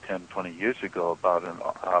was about 10, 20 years ago, about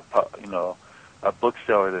a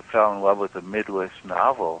bookseller that fell in love with a Midwest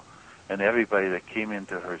novel. And everybody that came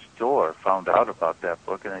into her store found out about that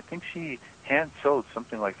book, and I think she hand-sold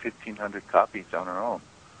something like 1,500 copies on her own.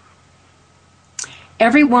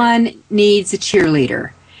 Everyone needs a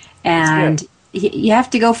cheerleader, and you have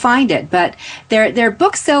to go find it. But there are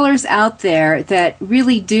booksellers out there that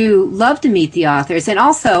really do love to meet the authors. And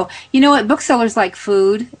also, booksellers like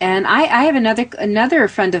food. And I have another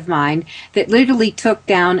friend of mine that literally took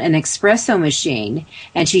down an espresso machine,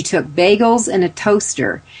 and she took bagels and a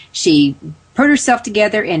toaster. She put herself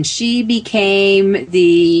together, and she became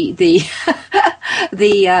the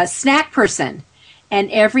the snack person, and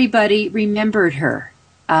everybody remembered her.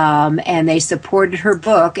 And they supported her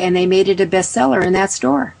book, and they made it a bestseller in that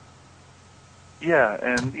store. Yeah,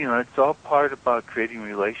 and, it's all part about creating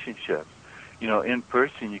relationships. In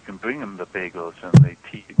person, you can bring them the bagels and the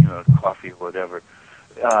tea, coffee or whatever.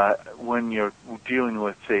 When you're dealing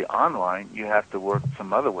with, say, online, you have to work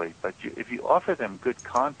some other way. But if you offer them good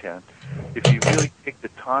content, if you really take the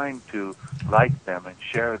time to like them and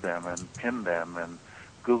share them and pin them and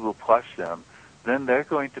Google Plus them, then they're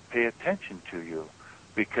going to pay attention to you,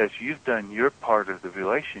 because you've done your part of the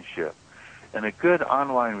relationship. And a good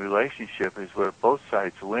online relationship is where both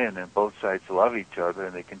sides win and both sides love each other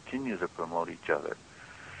and they continue to promote each other.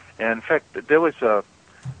 And in fact, there was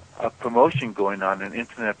a promotion going on, an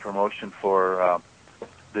internet promotion for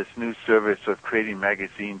this new service of creating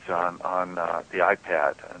magazines on the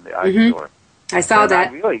iPad and the iStore. I saw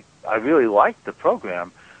that. I really liked the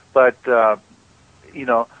program, but one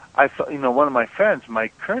of my friends,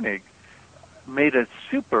 Mike Koenig, made a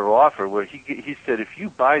super offer where he said, if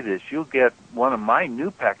you buy this, you'll get one of my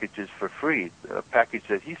new packages for free, a package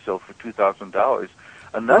that he sold for $2,000,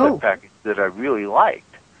 another package that I really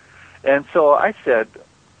liked. And so I said,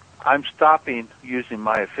 I'm stopping using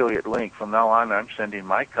my affiliate link. From now on, I'm sending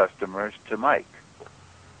my customers to Mike.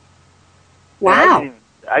 Wow.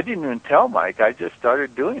 I didn't even tell Mike. I just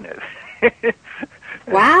started doing it.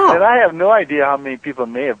 Wow. And I have no idea how many people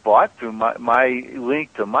may have bought through my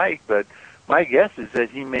link to Mike, but my guess is that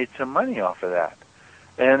he made some money off of that.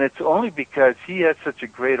 And it's only because he had such a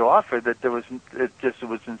great offer that it was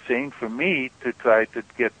insane for me to try to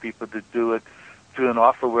get people to do it through an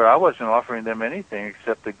offer where I wasn't offering them anything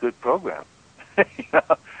except a good program.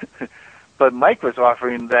 But Mike was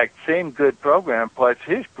offering that same good program plus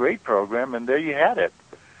his great program, and there you had it.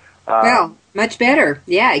 Well, much better.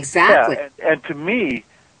 Yeah, exactly. Yeah, and to me,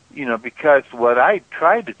 because what I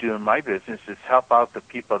try to do in my business is help out the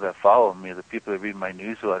people that follow me, the people that read my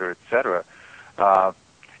newsletter, etc.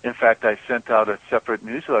 In fact, I sent out a separate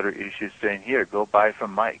newsletter issue saying, here, go buy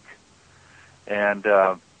from Mike. And,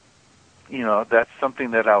 that's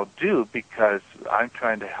something that I'll do because I'm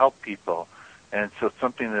trying to help people. And so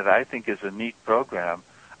something that I think is a neat program,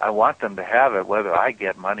 I want them to have it whether I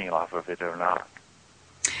get money off of it or not.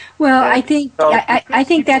 Well, I think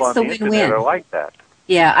that's the win-win. I like that.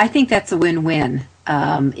 Yeah, I think that's a win-win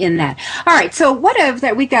in that. All right, so what of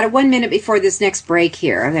that? We've got 1 minute before this next break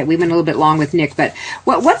here. That we went a little bit long with Nick, but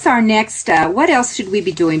what's our next? What else should we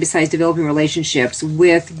be doing besides developing relationships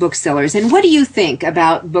with booksellers? And what do you think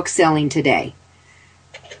about book selling today?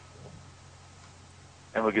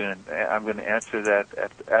 And I'm gonna answer that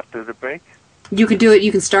after the break. You can do it.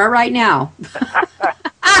 You can start right now.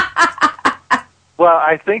 Well,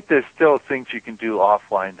 I think there's still things you can do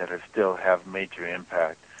offline that still have major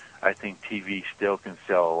impact. I think TV still can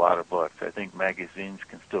sell a lot of books. I think magazines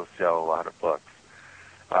can still sell a lot of books.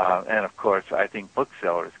 And, of course, I think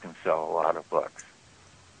booksellers can sell a lot of books.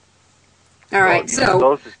 All right. So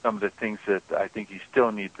those are some of the things that I think you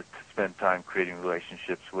still need to spend time creating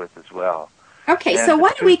relationships with as well. Okay, and so why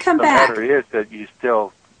don't we come back? The matter is that you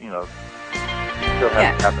still have to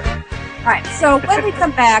have it. All right, so when we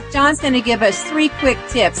come back, John's going to give us 3 quick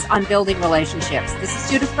tips on building relationships. This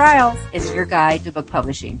is Judith Briles, is your guide to book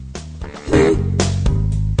publishing.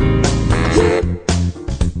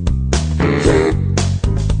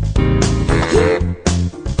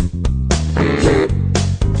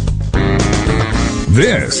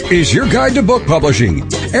 This is your guide to book publishing.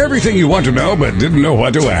 Everything you want to know but didn't know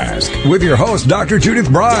what to ask. With your host, Dr. Judith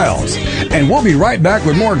Briles. And we'll be right back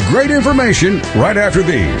with more great information right after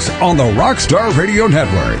these on the Rockstar Radio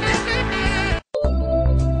Network.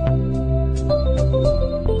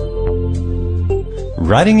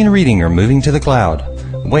 Writing and reading are moving to the cloud.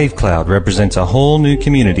 WaveCloud represents a whole new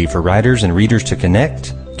community for writers and readers to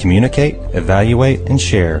connect, communicate, evaluate, and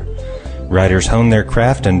share. Writers hone their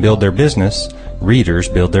craft and build their business. Readers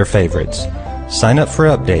build their favorites. Sign up for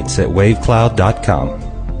updates at wavecloud.com.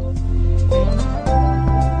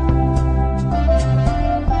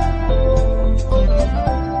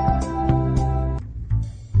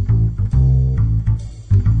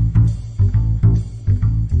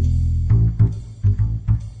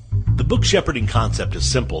 The book shepherding concept is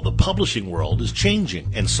simple. The publishing world is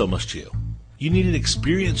changing, and so must you. You need an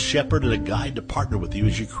experienced shepherd and a guide to partner with you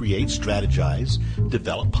as you create, strategize,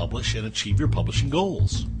 develop, publish, and achieve your publishing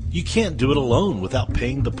goals. You can't do it alone without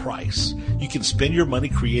paying the price. You can spend your money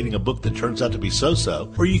creating a book that turns out to be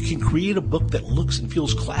so-so, or you can create a book that looks and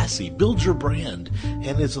feels classy, builds your brand,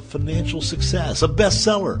 and is a financial success, a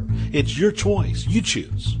bestseller. It's your choice. You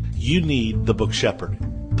choose. You need the book shepherd.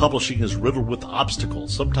 Publishing is riddled with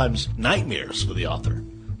obstacles, sometimes nightmares for the author.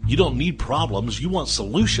 You don't need problems. You want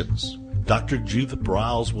solutions. Dr. Judith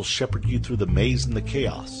Briles will shepherd you through the maze and the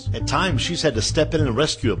chaos. At times, she's had to step in and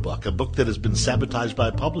rescue a book that has been sabotaged by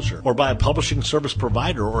a publisher or by a publishing service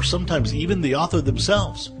provider or sometimes even the author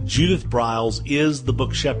themselves. Judith Briles is the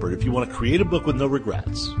book shepherd if you want to create a book with no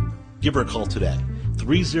regrets. Give her a call today,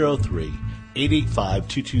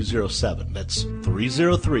 303-885-2207. That's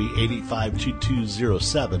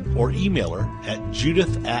 303-885-2207, or email her at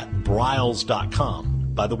judith@briles.com.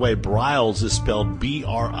 By the way, Briles is spelled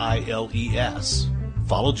B-R-I-L-E-S.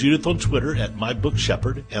 Follow Judith on Twitter at My Book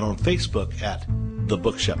Shepherd and on Facebook at The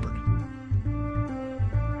Book Shepherd.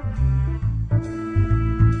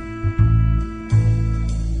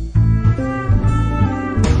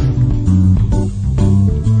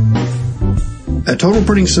 At Total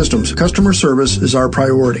Printing Systems, customer service is our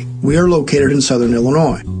priority. We are located in Southern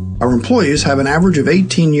Illinois. Our employees have an average of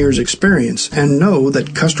 18 years experience and know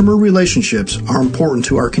that customer relationships are important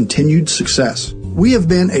to our continued success. We have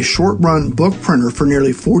been a short-run book printer for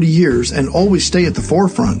nearly 40 years and always stay at the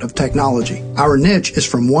forefront of technology. Our niche is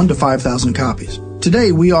from 1 to 5,000 copies.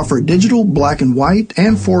 Today, we offer digital, black and white,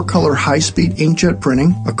 and 4-color high-speed inkjet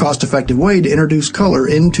printing, a cost-effective way to introduce color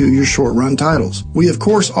into your short-run titles. We, of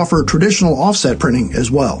course, offer traditional offset printing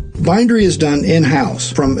as well. Bindery is done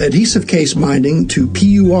in-house, from adhesive case binding to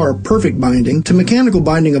PUR perfect binding to mechanical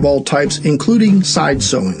binding of all types, including side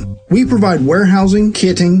sewing. We provide warehousing,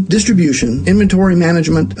 kitting, distribution, inventory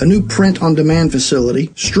management, a new print-on-demand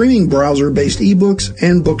facility, streaming browser-based ebooks,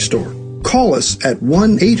 and bookstore. Call us at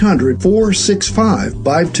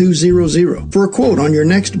 1-800-465-5200 for a quote on your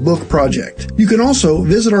next book project. You can also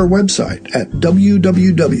visit our website at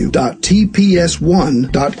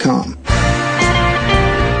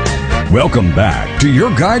www.tps1.com. Welcome back to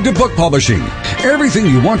your guide to book publishing. Everything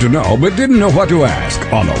you want to know but didn't know what to ask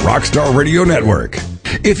on the Rockstar Radio Network.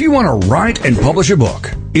 If you want to write and publish a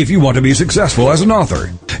book, if you want to be successful as an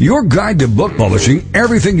author, your guide to book publishing,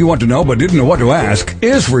 everything you want to know but didn't know what to ask,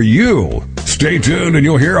 is for you. Stay tuned and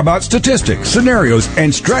you'll hear about statistics, scenarios,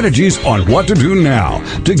 and strategies on what to do now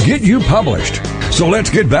to get you published. So let's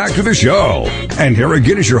get back to the show. And here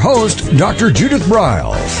again is your host, Dr. Judith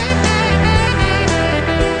Briles.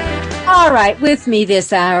 All right, with me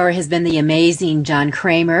this hour has been the amazing John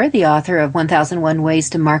Kremer, the author of 1001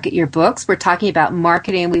 Ways to Market Your Books. We're talking about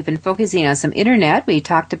marketing. We've been focusing on some internet. We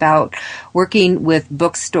talked about working with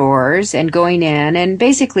bookstores and going in. And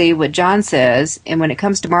basically what John says, and when it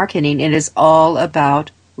comes to marketing, it is all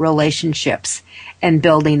about relationships and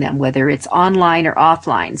building them, whether it's online or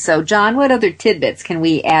offline. So, John, what other tidbits can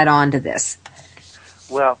we add on to this?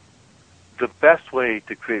 Well, the best way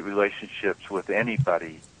to create relationships with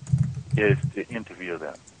anybody is to interview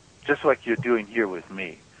them, just like you're doing here with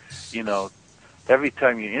me. You know, every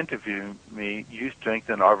time you interview me, you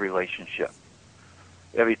strengthen our relationship.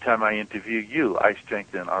 Every time I interview you, I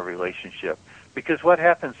strengthen our relationship. Because what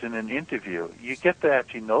happens in an interview, you get to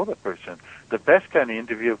actually know the person. The best kind of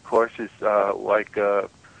interview, of course, is like a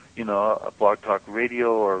Blog Talk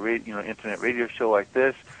Radio or internet radio show like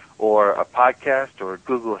this, or a podcast or a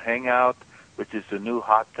Google Hangout, which is the new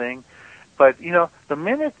hot thing. But, the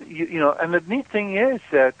minute, and the neat thing is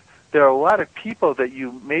that there are a lot of people that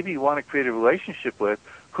you maybe want to create a relationship with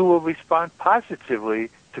who will respond positively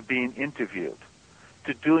to being interviewed,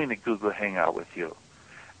 to doing a Google Hangout with you.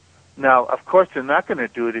 Now, of course, they're not going to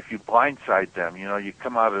do it if you blindside them. You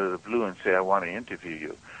come out of the blue and say, I want to interview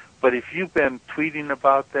you. But if you've been tweeting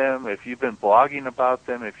about them, if you've been blogging about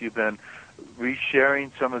them, if you've been resharing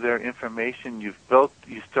some of their information, you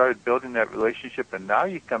started building that relationship, and now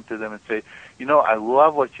you come to them and say, I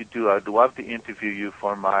love what you do. I'd love to interview you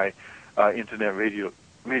for my internet radio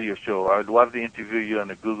show, or I'd love to interview you on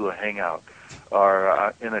a Google Hangout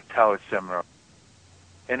or in a teleseminar,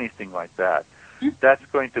 anything like that. That's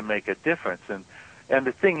going to make a difference. And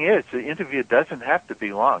the thing is, the interview doesn't have to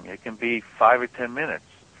be long. It can be 5 or 10 minutes,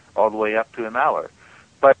 all the way up to an hour.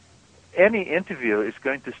 But any interview is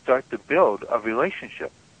going to start to build a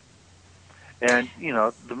relationship. And,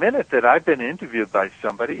 the minute that I've been interviewed by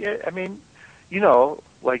somebody,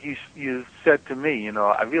 like you said to me,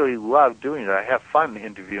 I really love doing it. I have fun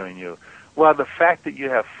interviewing you. Well, the fact that you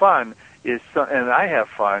have fun and I have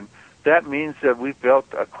fun, that means that we've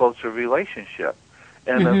built a closer relationship.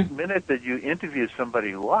 And the minute that you interview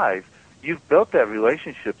somebody live, you've built that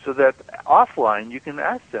relationship so that offline you can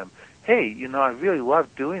ask them, hey, I really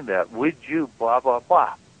love doing that. Would you blah, blah,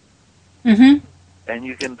 blah? Mm-hmm. And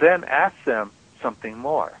you can then ask them something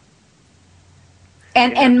more.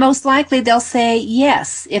 And most likely they'll say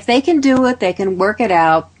yes. If they can do it, they can work it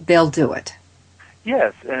out, they'll do it.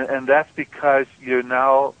 Yes, and that's because you're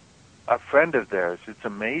now a friend of theirs. It's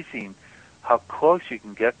amazing how close you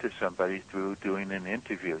can get to somebody through doing an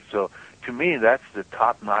interview. So to me, that's the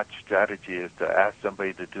top-notch strategy, is to ask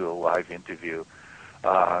somebody to do a live interview.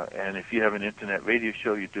 And if you have an internet radio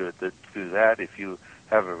show, you do it through that. If you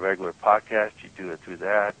have a regular podcast, you do it through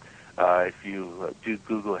that. If you do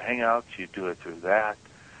Google Hangouts, you do it through that.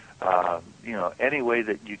 Any way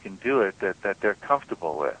that you can do it that they're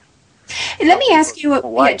comfortable with. Let me ask you,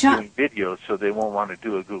 doing John. videos, so they won't want to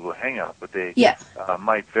do a Google Hangout, but they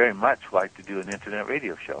might very much like to do an internet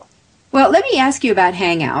radio show. Well, let me ask you about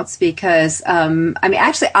Hangouts because,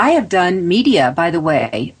 actually, I have done media, by the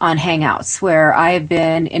way, on Hangouts, where I have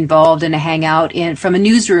been involved in a Hangout from a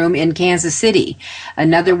newsroom in Kansas City,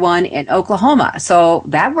 another one in Oklahoma. So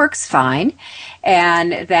that works fine.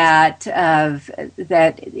 And that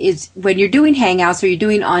is when you're doing Hangouts or you're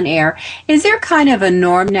doing on air, is there kind of a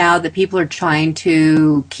norm now that people are trying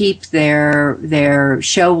to keep their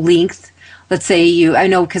show length? Let's say I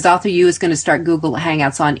know because Author U is going to start Google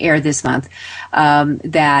Hangouts on air this month.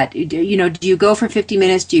 Do you go for 50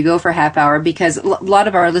 minutes? Do you go for half hour? Because a lot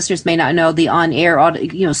of our listeners may not know the on air,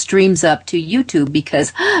 streams up to YouTube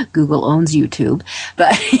because Google owns YouTube.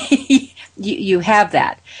 But you have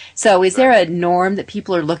that. So is there a norm that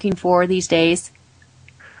people are looking for these days?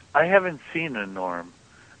 I haven't seen a norm.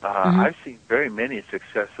 I've seen very many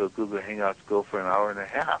successful Google Hangouts go for an hour and a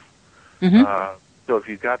half. Mm-hmm. So if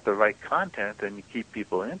you've got the right content and you keep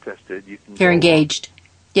people interested, you can. They're engaged.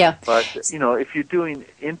 Yeah. But if you're doing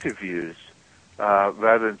interviews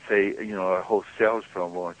rather than say a whole sales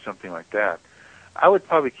promo or something like that, I would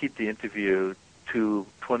probably keep the interview to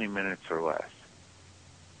 20 minutes or less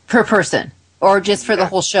per person, or just for the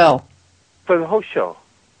whole show. For the whole show.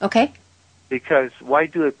 Okay. Because why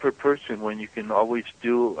do it per person when you can always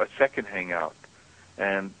do a second hangout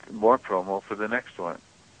and more promo for the next one?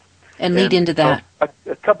 And lead into that.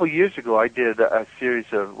 A couple years ago, I did a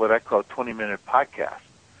series of what I call 20-minute podcast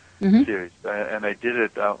series, and I did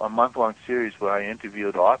it a month-long series where I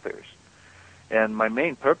interviewed authors. And my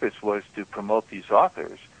main purpose was to promote these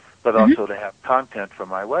authors, but also to have content for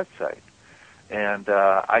my website. And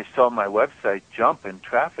I saw my website jump in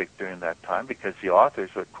traffic during that time because the authors,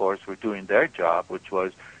 of course, were doing their job, which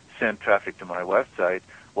was send traffic to my website,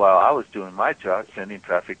 while I was doing my job, sending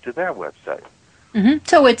traffic to their website. Mm-hmm.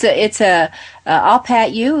 So it's a I'll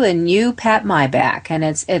pat you and you pat my back, and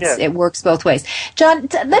it works both ways. John,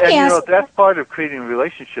 let me ask. That's part of creating a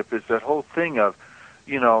relationship is that whole thing of,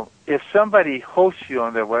 if somebody hosts you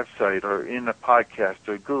on their website or in a podcast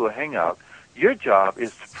or Google Hangout, your job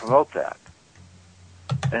is to promote that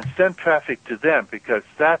and send traffic to them because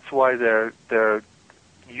that's why they're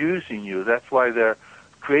using you. That's why they're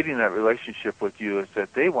creating that relationship with you is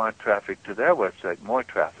that they want traffic to their website, more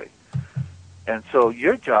traffic. And so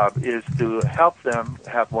your job is to help them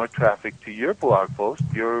have more traffic to your blog post,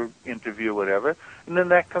 your interview, whatever, and then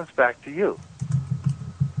that comes back to you.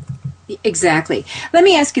 Exactly. Let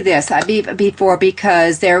me ask you this before,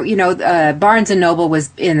 because Barnes & Noble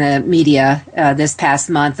was in the media this past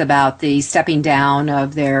month about the stepping down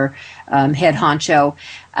of their head honcho.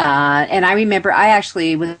 And I remember I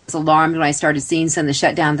actually was alarmed when I started seeing some of the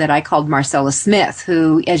shutdown that I called Marcella Smith,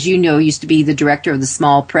 who, as you know, used to be the director of the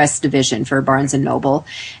small press division for Barnes & Noble.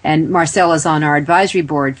 And Marcella's on our advisory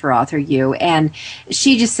board for Author U. And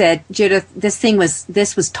she just said, Judith,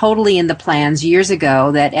 this was totally in the plans years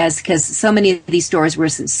ago because so many of these stores were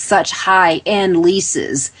such high-end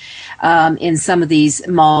leases in some of these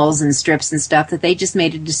malls and strips and stuff that they just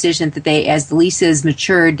made a decision that as the leases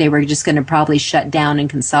matured, they were just going to probably shut down and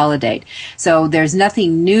consolidate. So there's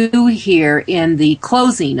nothing new here in the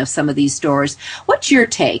closing of some of these stores. What's your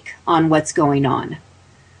take on what's going on?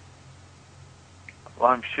 Well,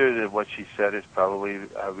 I'm sure that what she said is probably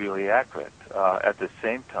really accurate. At the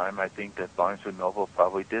same time, I think that Barnes & Noble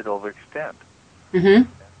probably did overextend. Mm-hmm.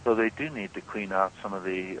 So they do need to clean out some of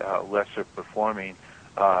the lesser performing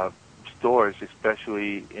stores,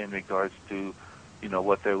 especially in regards to,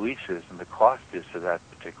 what their lease is and the cost is for that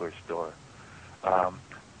particular store.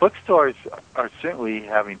 Bookstores are certainly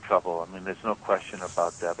having trouble. I mean, there's no question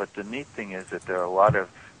about that. But the neat thing is that there are a lot of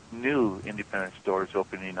new independent stores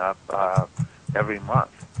opening up every month,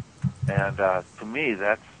 and to me,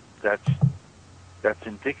 that's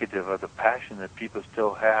indicative of the passion that people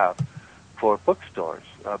still have for bookstores.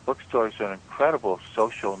 Bookstores are an incredible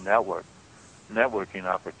social networking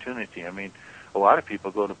opportunity. I mean, a lot of people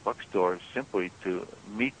go to bookstores simply to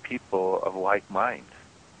meet people of like mind.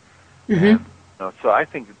 Mm-hmm. And, so I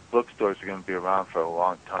think bookstores are going to be around for a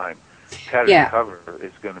long time. Tattered Cover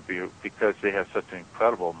is going to be, because they have such an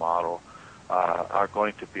incredible model, are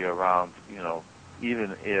going to be around,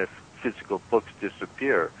 even if physical books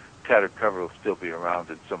disappear, Tattered Cover will still be around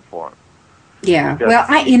in some form. Yeah, because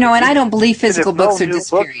and I don't believe physical books are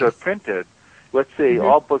disappearing. If no new books are printed, let's say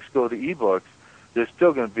all books go to ebooks, there's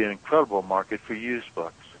still going to be an incredible market for used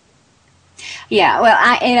books. Yeah, well,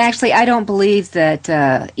 I don't believe that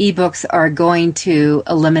ebooks are going to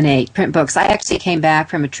eliminate print books. I actually came back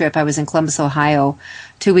from a trip. I was in Columbus, Ohio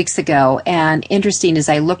 2 weeks ago, and interesting, as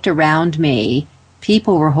I looked around me,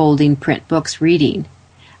 people were holding print books reading.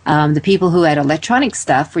 The people who had electronic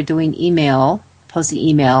stuff were doing email posting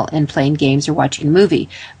email and playing games or watching a movie.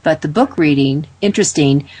 But the book reading,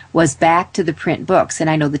 interesting, was back to the print books. And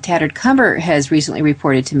I know the Tattered Cover has recently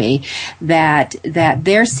reported to me that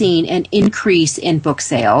they're seeing an increase in book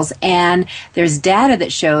sales. And there's data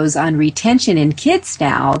that shows on retention in kids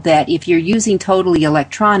now that if you're using totally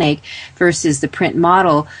electronic versus the print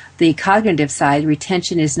model, the cognitive side,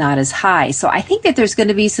 retention is not as high. So I think that there's going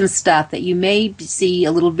to be some stuff that you may see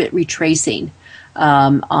a little bit retracing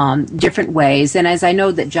different ways. And as I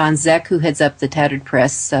know that John Zeck, who heads up the Tattered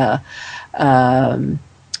Press, their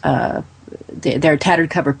Tattered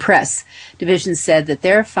Cover Press division, said that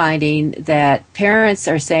they're finding that parents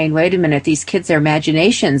are saying, wait a minute, these kids, their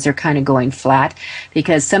imaginations are kind of going flat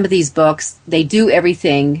because some of these books, they do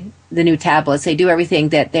everything, the new tablets, they do everything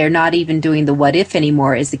that they're not even doing the what if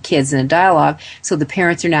anymore as the kids in a dialogue. So the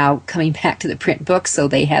parents are now coming back to the print books so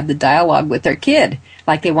they have the dialogue with their kid,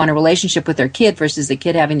 like they want a relationship with their kid versus the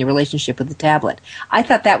kid having the relationship with the tablet. I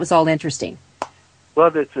thought that was all interesting. Well,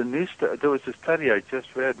 there's a new there was a study I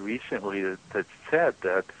just read recently that said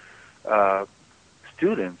that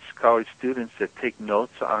college students that take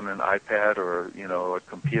notes on an iPad or a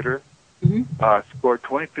computer, score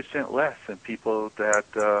 20% less than people that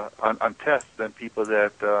on tests than people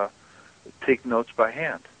that take notes by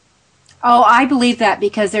hand. Oh, I believe that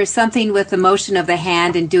because there's something with the motion of the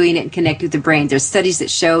hand and doing it and connecting with the brain. There's studies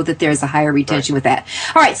that show that there's a higher retention with that.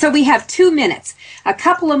 All right, so we have 2 minutes. A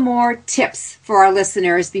couple of more tips for our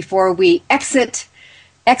listeners before we exit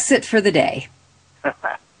for the day.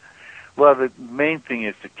 Well, the main thing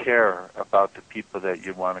is to care about the people that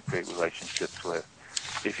you want to create relationships with.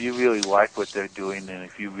 If you really like what they're doing and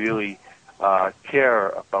if you really care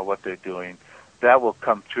about what they're doing, that will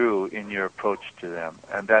come through in your approach to them,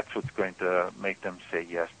 and that's what's going to make them say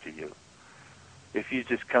yes to you. If you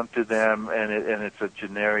just come to them and it's a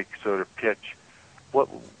generic sort of pitch,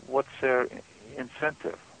 what's their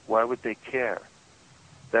incentive? Why would they care?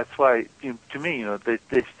 That's why, to me,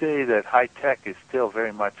 they say that high tech is still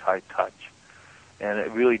very much high touch, and it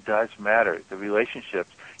really does matter. The relationships.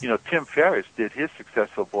 Tim Ferriss did his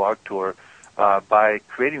successful blog tour by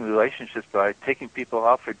creating relationships by taking people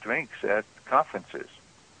out for drinks at conferences.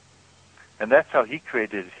 And that's how he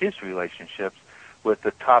created his relationships with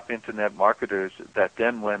the top internet marketers that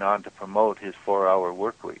then went on to promote his 4-hour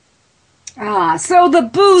work week. So the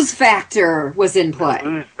booze factor was in play. The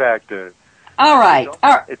booze factor. All right.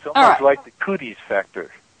 It's almost like the cooties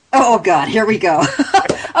factor. Oh, God, here we go.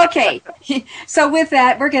 Okay, so with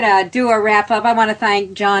that, we're going to do a wrap-up. I want to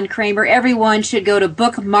thank John Kremer. Everyone should go to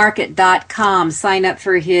bookmarket.com, sign up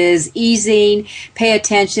for his e-zine, pay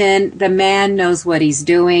attention. The man knows what he's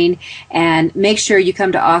doing, and make sure you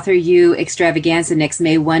come to Author U Extravaganza next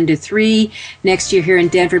May 1 to 3 next year here in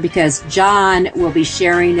Denver because John will be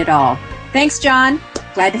sharing it all. Thanks, John.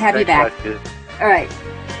 Glad to have you back. All right.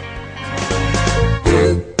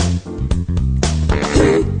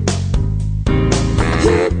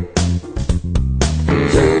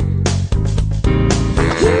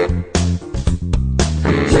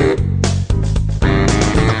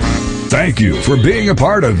 Thank you for being a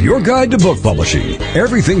part of Your Guide to Book Publishing.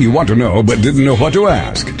 Everything you want to know but didn't know what to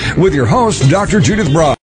ask. With your host, Dr. Judith Briles.